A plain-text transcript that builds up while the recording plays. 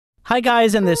Hi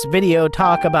guys, in this video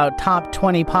talk about top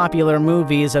 20 popular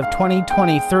movies of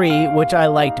 2023 which I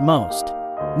liked most.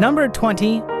 Number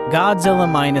 20, Godzilla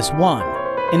Minus One.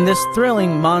 In this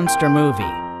thrilling monster movie,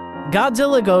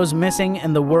 Godzilla goes missing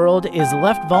and the world is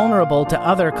left vulnerable to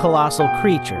other colossal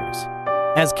creatures.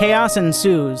 As chaos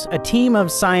ensues, a team of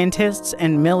scientists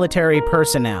and military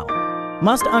personnel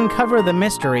must uncover the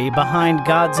mystery behind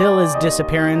Godzilla's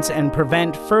disappearance and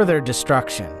prevent further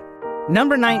destruction.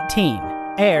 Number 19.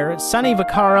 Air, Sonny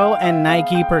Vaccaro and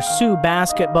Nike pursue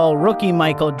basketball rookie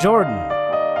Michael Jordan,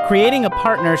 creating a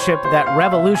partnership that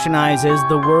revolutionizes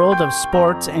the world of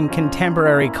sports and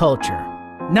contemporary culture.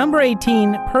 Number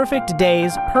 18. Perfect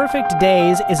Days. Perfect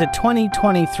Days is a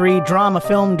 2023 drama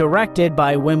film directed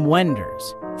by Wim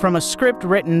Wenders, from a script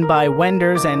written by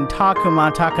Wenders and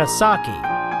Takuma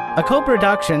Takasaki, a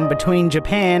co-production between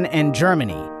Japan and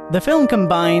Germany. The film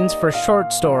combines for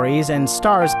short stories and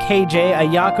stars Kōji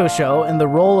Yakusho in the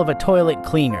role of a toilet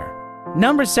cleaner.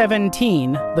 Number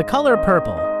 17. The Color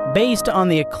Purple, based on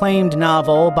the acclaimed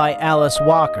novel by Alice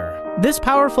Walker. This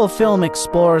powerful film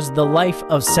explores the life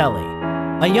of Sally,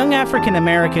 a young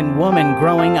African-American woman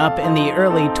growing up in the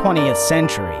early 20th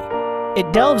century.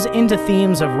 It delves into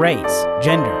themes of race,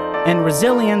 gender, and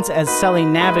resilience as Sally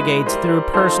navigates through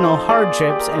personal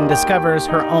hardships and discovers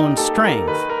her own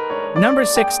strength. Number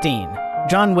 16.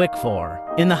 John Wick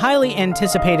 4. In the highly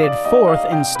anticipated fourth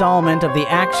installment of the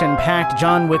action-packed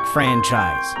John Wick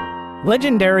franchise,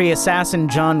 legendary assassin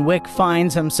John Wick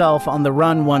finds himself on the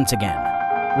run once again.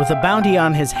 With a bounty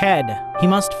on his head, he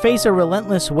must face a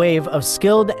relentless wave of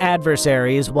skilled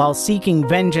adversaries while seeking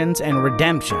vengeance and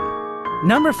redemption.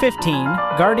 Number 15.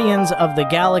 Guardians of the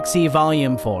Galaxy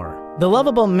Volume 4. The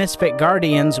lovable misfit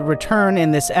Guardians return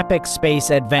in this epic space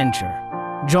adventure.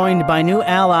 Joined by new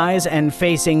allies and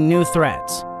facing new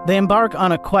threats, they embark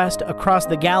on a quest across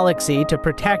the galaxy to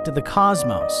protect the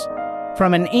cosmos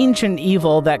from an ancient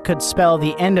evil that could spell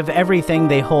the end of everything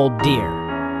they hold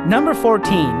dear. Number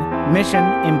 14. Mission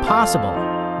Impossible: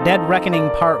 Dead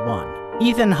Reckoning Part 1.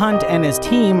 Ethan Hunt and his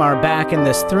team are back in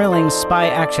this thrilling spy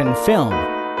action film.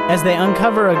 As they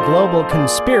uncover a global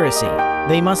conspiracy,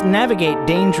 they must navigate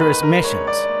dangerous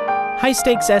missions,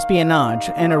 high-stakes espionage,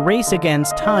 and a race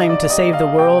against time to save the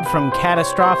world from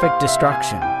catastrophic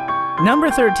destruction.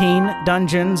 Number 13.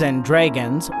 Dungeons and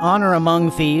Dragons: Honor Among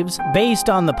Thieves, based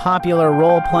on the popular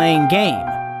role-playing game.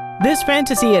 This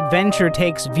fantasy adventure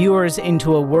takes viewers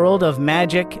into a world of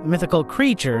magic, mythical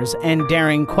creatures, and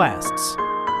daring quests.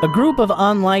 A group of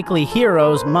unlikely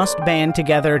heroes must band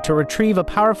together to retrieve a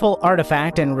powerful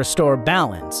artifact and restore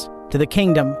balance to the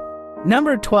kingdom.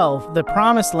 Number 12. The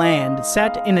Promised Land,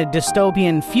 set in a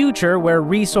dystopian future where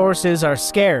resources are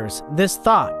scarce. This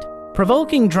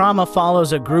thought-provoking drama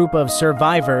follows a group of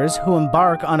survivors who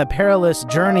embark on a perilous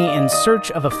journey in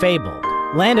search of a fabled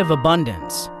land of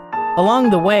abundance. Along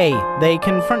the way, they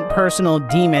confront personal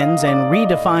demons and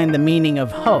redefine the meaning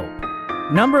of hope.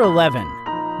 Number 11.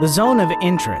 The Zone of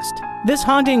Interest. This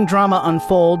haunting drama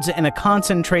unfolds in a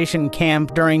concentration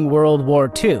camp during World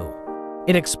War II.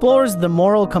 It explores the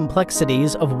moral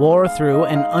complexities of war through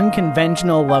an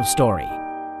unconventional love story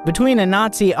between a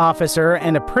Nazi officer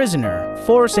and a prisoner,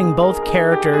 forcing both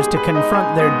characters to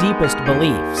confront their deepest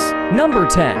beliefs. Number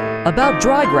 10. About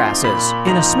dry grasses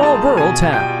in a small rural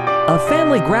town. A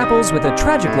family grapples with a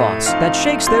tragic loss that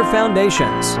shakes their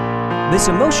foundations. This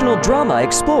emotional drama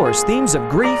explores themes of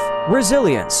grief,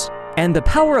 resilience, and the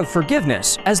power of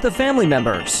forgiveness as the family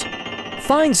members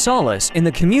find solace in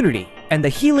the community and the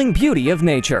healing beauty of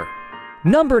nature.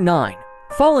 Number 9.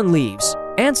 Fallen Leaves.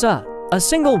 Ansa, a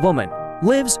single woman,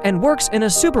 lives and works in a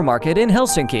supermarket in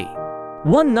Helsinki.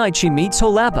 One night she meets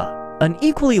Holappa, an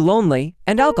equally lonely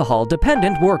and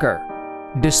alcohol-dependent worker.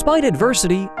 Despite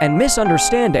adversity and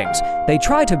misunderstandings, they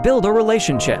try to build a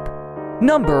relationship.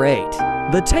 Number 8.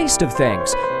 The Taste of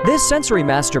Things. This sensory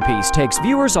masterpiece takes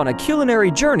viewers on a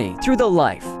culinary journey through the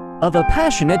life of a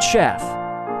passionate chef,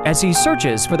 as he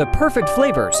searches for the perfect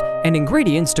flavors and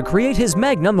ingredients to create his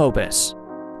magnum opus.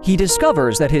 He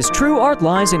discovers that his true art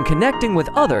lies in connecting with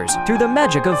others through the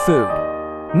magic of food.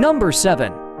 Number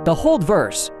 7. The Hold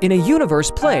Verse. In a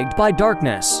universe plagued by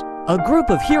darkness, a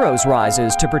group of heroes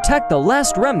rises to protect the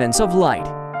last remnants of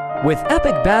light. With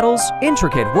epic battles,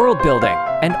 intricate world building,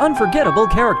 and unforgettable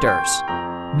characters,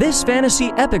 this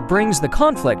fantasy epic brings the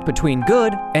conflict between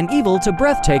good and evil to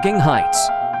breathtaking heights.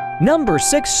 Number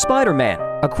 6. Spider-Man: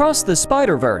 Across the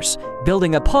Spider-Verse,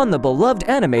 building upon the beloved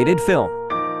animated film.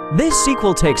 This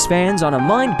sequel takes fans on a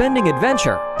mind-bending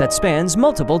adventure that spans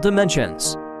multiple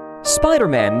dimensions.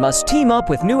 Spider-Man must team up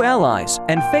with new allies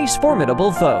and face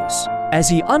formidable foes as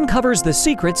he uncovers the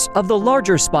secrets of the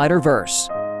larger Spider-Verse.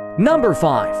 Number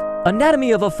 5. Anatomy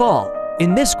of a Fall.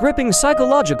 In this gripping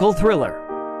psychological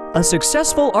thriller, a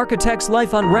successful architect's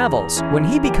life unravels when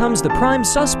he becomes the prime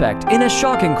suspect in a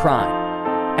shocking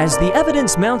crime. As the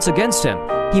evidence mounts against him,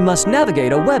 he must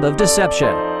navigate a web of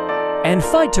deception and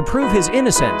fight to prove his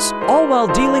innocence, all while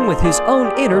dealing with his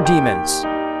own inner demons.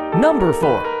 Number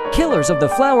 4. Killers of the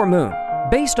Flower Moon,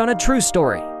 based on a true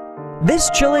story.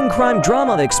 This chilling crime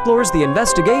drama explores the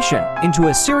investigation into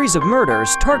a series of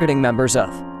murders targeting members of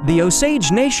the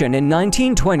Osage Nation in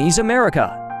 1920s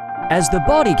America. As the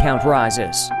body count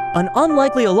rises, an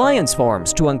unlikely alliance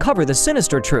forms to uncover the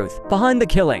sinister truth behind the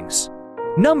killings.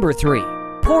 Number 3.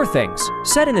 Poor Things,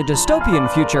 set in a dystopian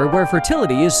future where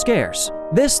fertility is scarce.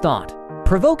 This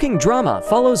thought-provoking drama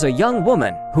follows a young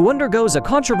woman who undergoes a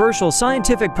controversial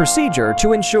scientific procedure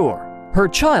to ensure her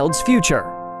child's future.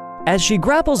 As she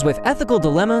grapples with ethical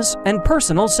dilemmas and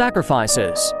personal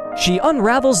sacrifices, she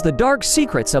unravels the dark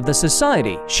secrets of the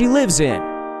society she lives in.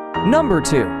 Number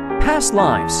 2. Past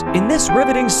Lives. In this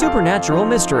riveting supernatural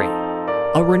mystery,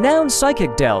 a renowned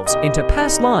psychic delves into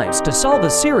past lives to solve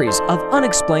a series of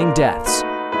unexplained deaths.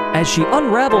 As she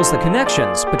unravels the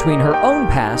connections between her own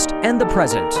past and the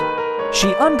present,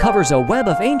 she uncovers a web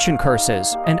of ancient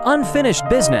curses and unfinished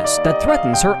business that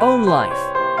threatens her own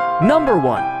life. Number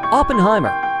 1.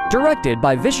 Oppenheimer, directed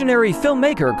by visionary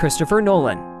filmmaker Christopher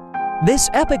Nolan.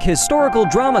 This epic historical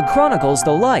drama chronicles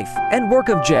the life and work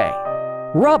of J.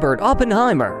 Robert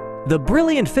Oppenheimer, the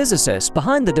brilliant physicist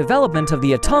behind the development of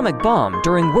the atomic bomb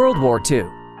during World War II.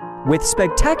 With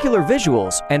spectacular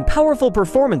visuals and powerful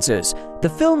performances, the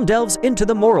film delves into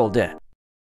the moral depth